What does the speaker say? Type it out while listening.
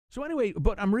So anyway,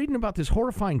 but I'm reading about this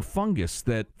horrifying fungus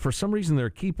that for some reason they're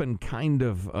keeping kind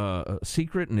of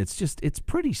secret, and it's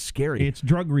pretty scary. It's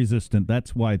drug resistant.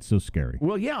 That's why it's so scary.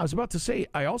 Well, yeah, I was about to say,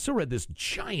 I also read this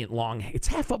giant long, it's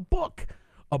half a book,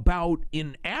 about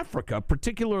in Africa,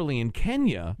 particularly in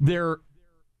Kenya, their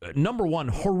number one,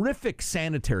 horrific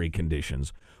sanitary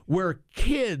conditions where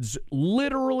kids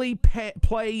literally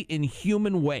play in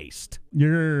human waste.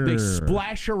 They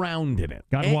splash around in it.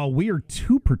 God, while we are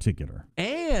too particular.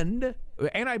 And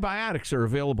antibiotics are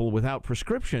available without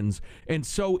prescriptions, and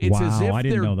so it's as if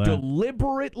they're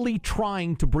deliberately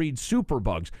trying to breed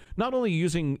superbugs. Not only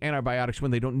using antibiotics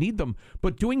when they don't need them,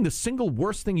 but doing the single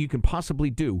worst thing you can possibly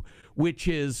do, which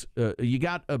is you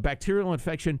got a bacterial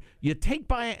infection, you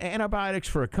take antibiotics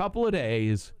for a couple of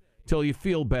days till you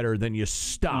feel better, then you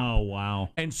stop. Oh, wow.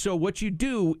 And so what you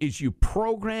do is you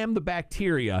program the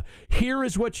bacteria. Here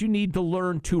is what you need to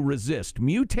learn to resist.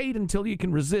 Mutate until you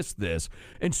can resist this.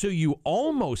 And so you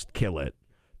almost kill it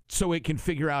so it can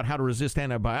figure out how to resist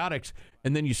antibiotics,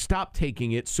 and then you stop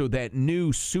taking it so that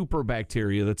new super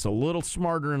bacteria that's a little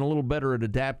smarter and a little better at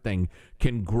adapting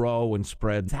can grow and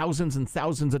spread thousands and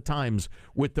thousands of times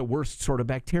with the worst sort of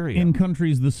bacteria. In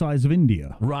countries the size of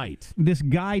India. Right. This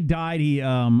guy died. He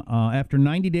after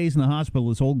 90 days in the hospital,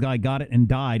 this old guy got it and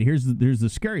died. Here's the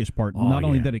scariest part. Not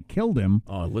only that it killed him.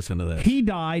 Oh, listen to this. He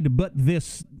died, but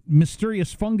this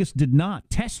mysterious fungus did not.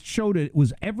 Tests showed it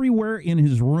was everywhere in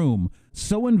his room.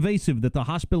 So invasive that the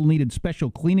hospital needed special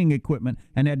cleaning equipment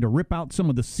and had to rip out some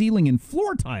of the ceiling and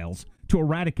floor tiles to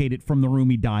eradicate it from the room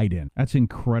he died in. That's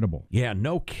incredible. Yeah,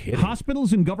 no kidding.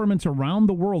 Hospitals and governments around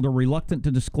the world are reluctant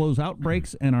to disclose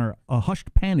outbreaks, and a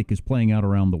hushed panic is playing out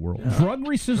around the world.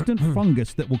 Drug-resistant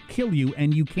fungus that will kill you,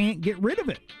 and you can't get rid of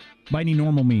it by any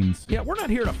normal means. Yeah, we're not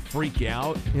here to freak you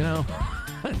out, you know.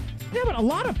 Yeah, but a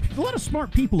lot of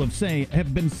smart people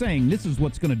have been saying this is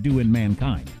what's going to do in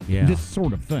mankind. Yeah. This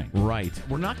sort of thing. Right.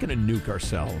 We're not going to nuke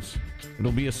ourselves.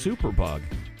 It'll be a superbug.